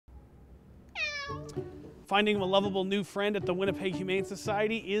Finding a lovable new friend at the Winnipeg Humane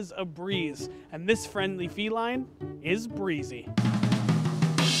Society is a breeze, and this friendly feline is Breezie.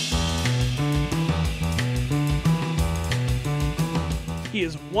 He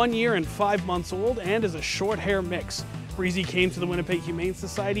is 1 year and 5 months old and is a short hair mix. Breezie came to the Winnipeg Humane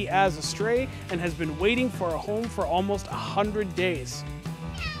Society as a stray and has been waiting for a home for almost 100 days.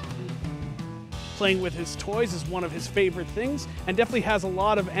 Playing with his toys is one of his favorite things and definitely has a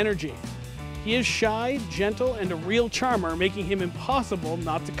lot of energy. He is shy, gentle, and a real charmer, making him impossible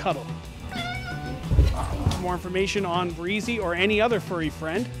not to cuddle. For more information on Breezie or any other furry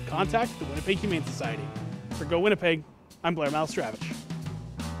friend, contact the Winnipeg Humane Society. For Go Winnipeg, I'm Blair Malazdrewich.